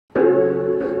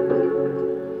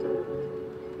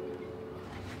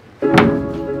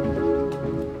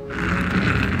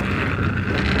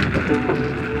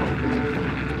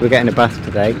We're getting a bus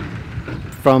today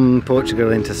from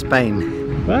Portugal into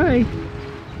Spain. Bye!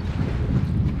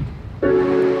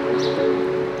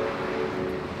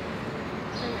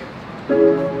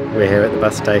 We're here at the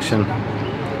bus station.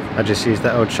 I just used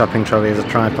that old shopping trolley as a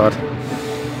tripod.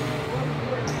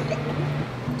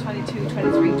 22,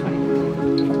 23, 24.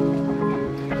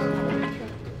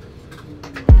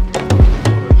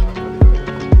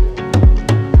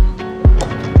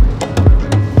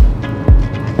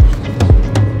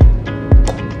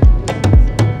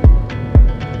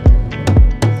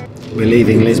 We're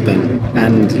leaving Lisbon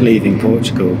and leaving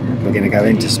Portugal. We're going to go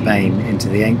into Spain, into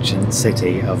the ancient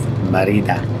city of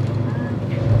Merida.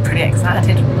 Pretty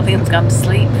excited. William's gone to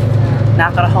sleep. Now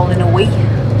I've got a hole in a wee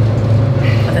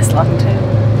for this long too.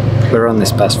 We're on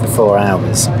this bus for 4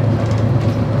 hours.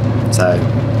 So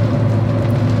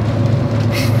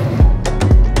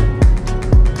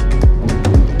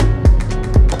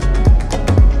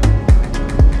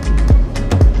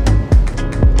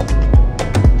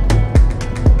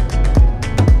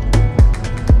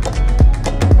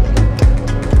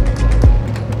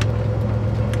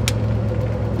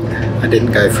I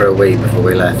didn't go for a wee before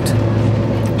we left.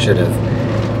 Should have.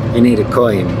 You need a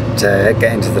coin to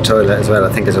get into the toilet as well. I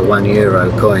think it's a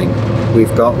 €1 coin.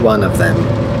 We've got one of them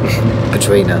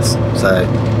between us, so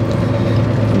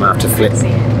I might have to flip.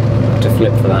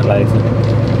 For that later.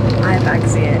 I have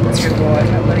anxiety reward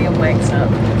when William wakes up.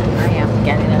 I am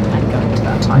getting up and going to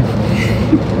that toilet.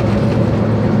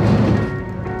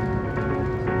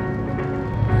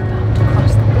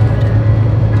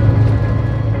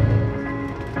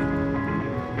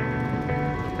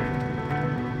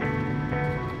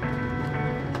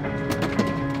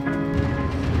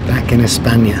 Back in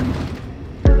España.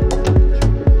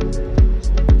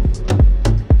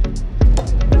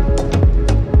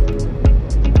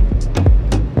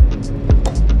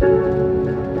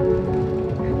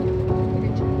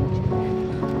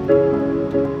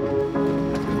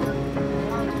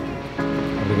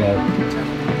 Here we go.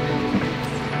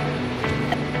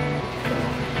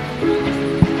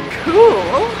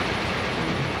 Cool!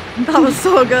 That was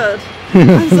so good.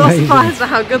 I'm so surprised at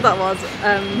how good that was.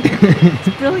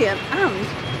 It's brilliant, and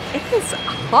it is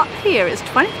hot here. It's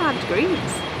 25 degrees.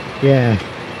 Yeah.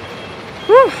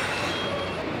 Whew.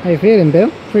 How you feeling,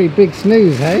 Bill? Pretty big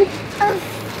snooze, hey? Oh.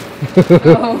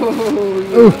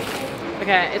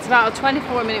 Okay, it's about a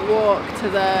 24-minute walk to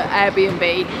the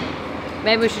Airbnb.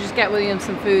 Maybe we should just get William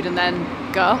some food and then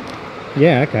go.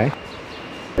 Yeah, okay.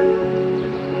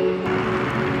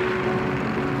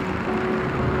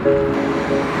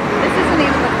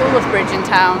 Coolest bridge in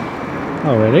town.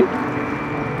 Oh, really?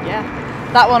 Yeah.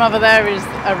 That one over there is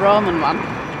a Roman one.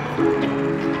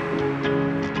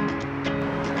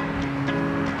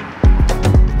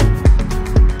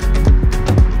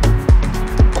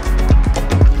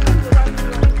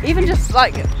 Even just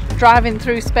like driving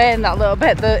through Spain that little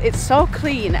bit, it's so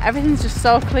clean. Everything's just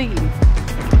so clean.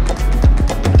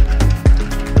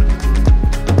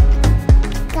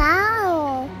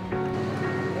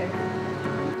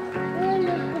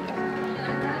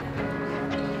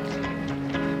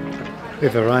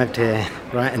 We've arrived here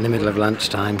right in the middle of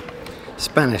lunchtime,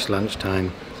 Spanish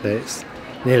lunchtime, so it's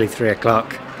nearly 3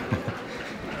 o'clock.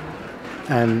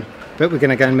 But we're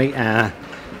going to go and meet our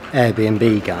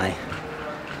Airbnb guy,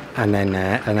 and then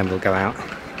we'll go out,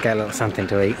 get a little something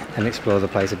to eat, and explore the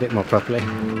place a bit more properly.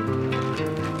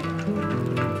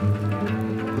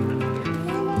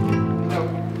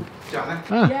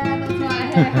 Ah. Yeah, that's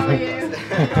right. Hey, how are you?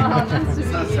 Oh, nice to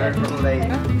meet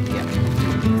you.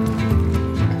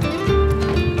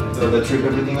 So the trip,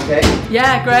 everything okay?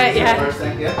 Yeah, great, yeah. First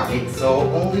thing, yeah. Okay, so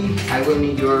only I will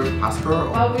need your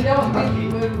passport. Well, we don't.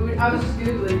 Okay. I was just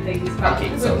Googling things.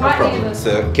 Okay, so no problem.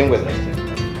 So come with me.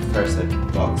 First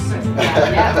box.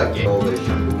 Yeah. Okay. All the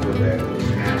shampoo with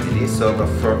the so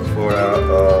for okay.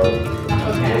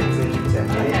 10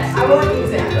 minutes. I won't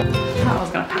use it. I was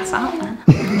gonna pass out then.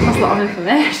 That's a lot of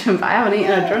information, but I haven't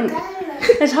eaten or drunk.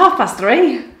 It's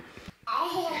 3:30.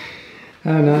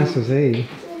 How nice was he?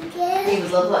 He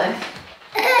was lovely.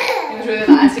 He was really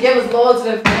nice. He gave us loads of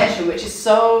information, which is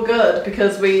so good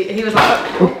because he was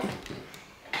like, oh.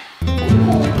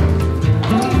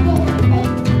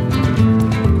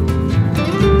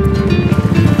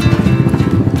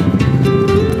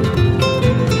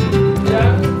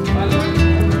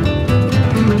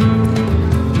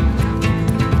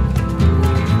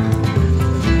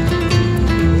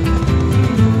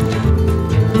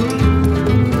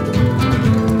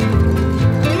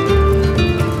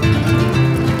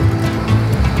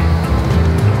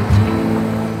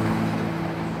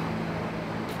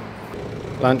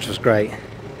 Lunch was great.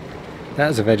 That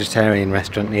was a vegetarian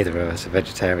restaurant, neither of us are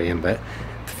vegetarian, but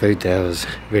the food there was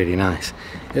really nice.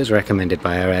 It was recommended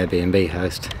by our Airbnb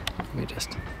host.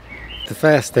 The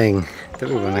first thing that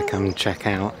we want to come check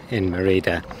out in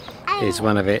Merida is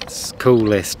one of its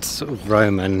coolest sort of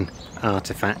Roman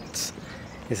artifacts.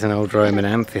 It's an old Roman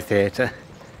amphitheatre.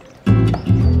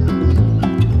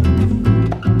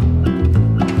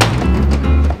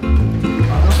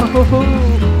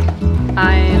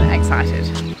 I'm excited.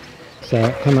 So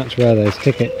how much were those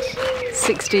tickets?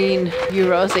 16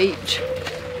 euros each.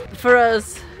 For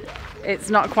us, it's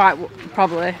not quite,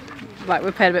 probably, like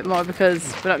we paid a bit more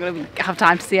because we're not going to have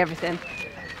time to see everything.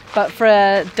 But for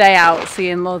a day out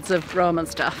seeing loads of Roman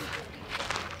stuff,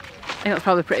 I think that's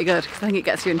probably pretty good because I think it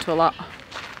gets you into a lot.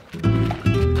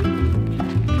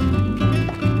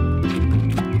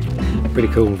 Pretty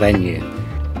cool venue.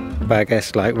 But I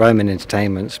guess like Roman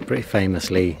entertainment's pretty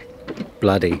famously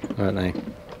bloody, aren't they?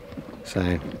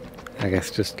 So I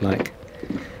guess just like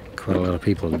quite a lot of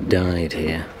people died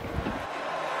here.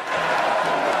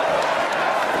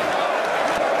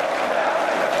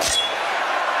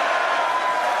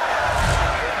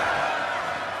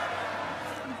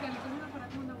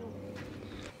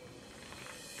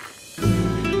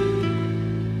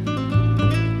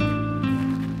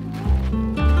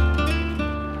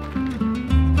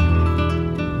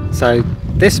 So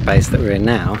this space that we're in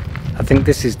now, I think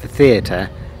this is the theatre,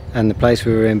 and the place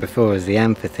we were in before is the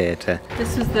amphitheatre.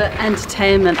 This was the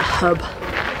entertainment hub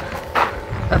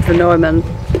of the Norman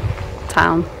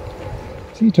town.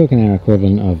 So you're talking our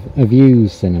equivalent of a View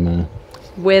cinema.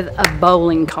 With a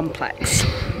bowling complex.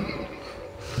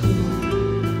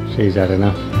 She's had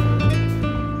enough.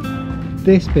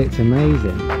 This bit's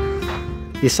amazing.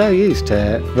 You're so used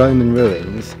to Roman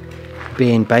ruins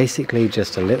being basically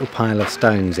just a little pile of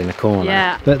stones in a corner.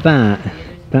 Yeah. But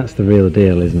that's the real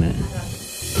deal, isn't it?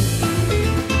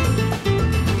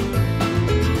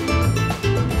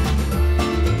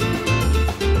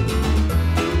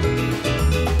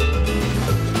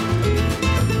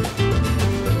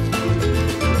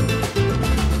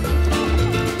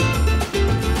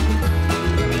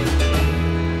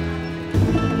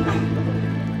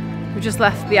 We just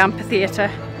left the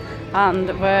amphitheatre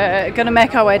and we're going to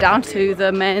make our way down to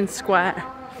the main square.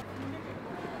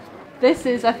 This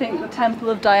is, I think, the Temple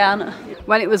of Diana.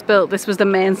 When it was built, this was the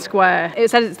main square. It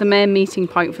said it's the main meeting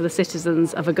point for the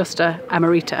citizens of Augusta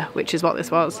Merida, which is what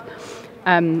this was.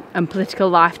 And political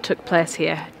life took place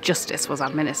here. Justice was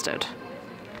administered.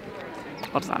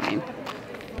 What does that mean?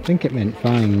 I think it meant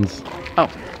fines. Oh.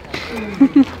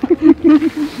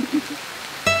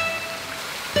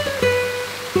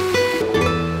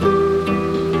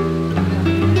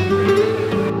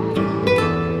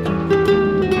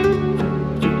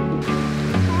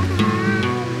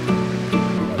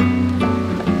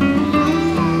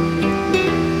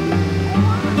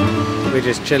 We're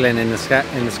just chilling in the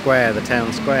square, the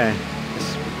town square.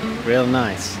 It's real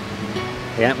nice.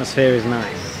 The atmosphere is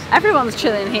nice. Everyone's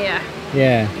chilling here.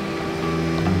 Yeah.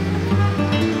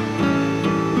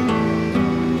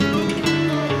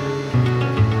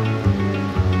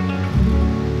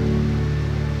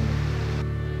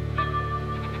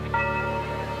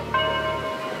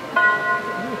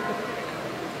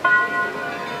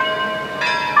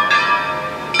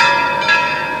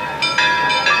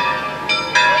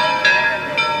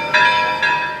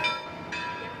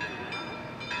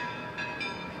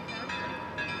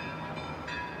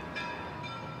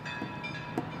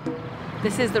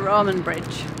 This is the Roman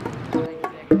bridge.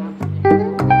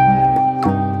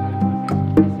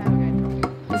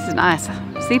 This is nice.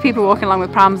 See people walking along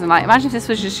with prams and like, imagine if this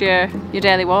was just your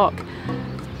daily walk.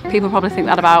 People probably think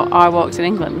that about our walks in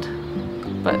England,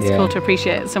 but it's cool to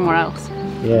appreciate it somewhere else.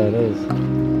 Yeah, it is.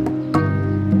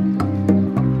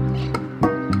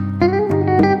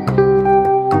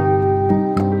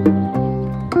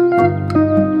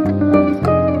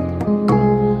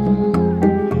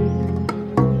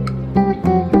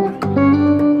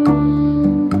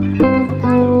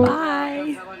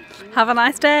 Have a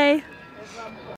nice day.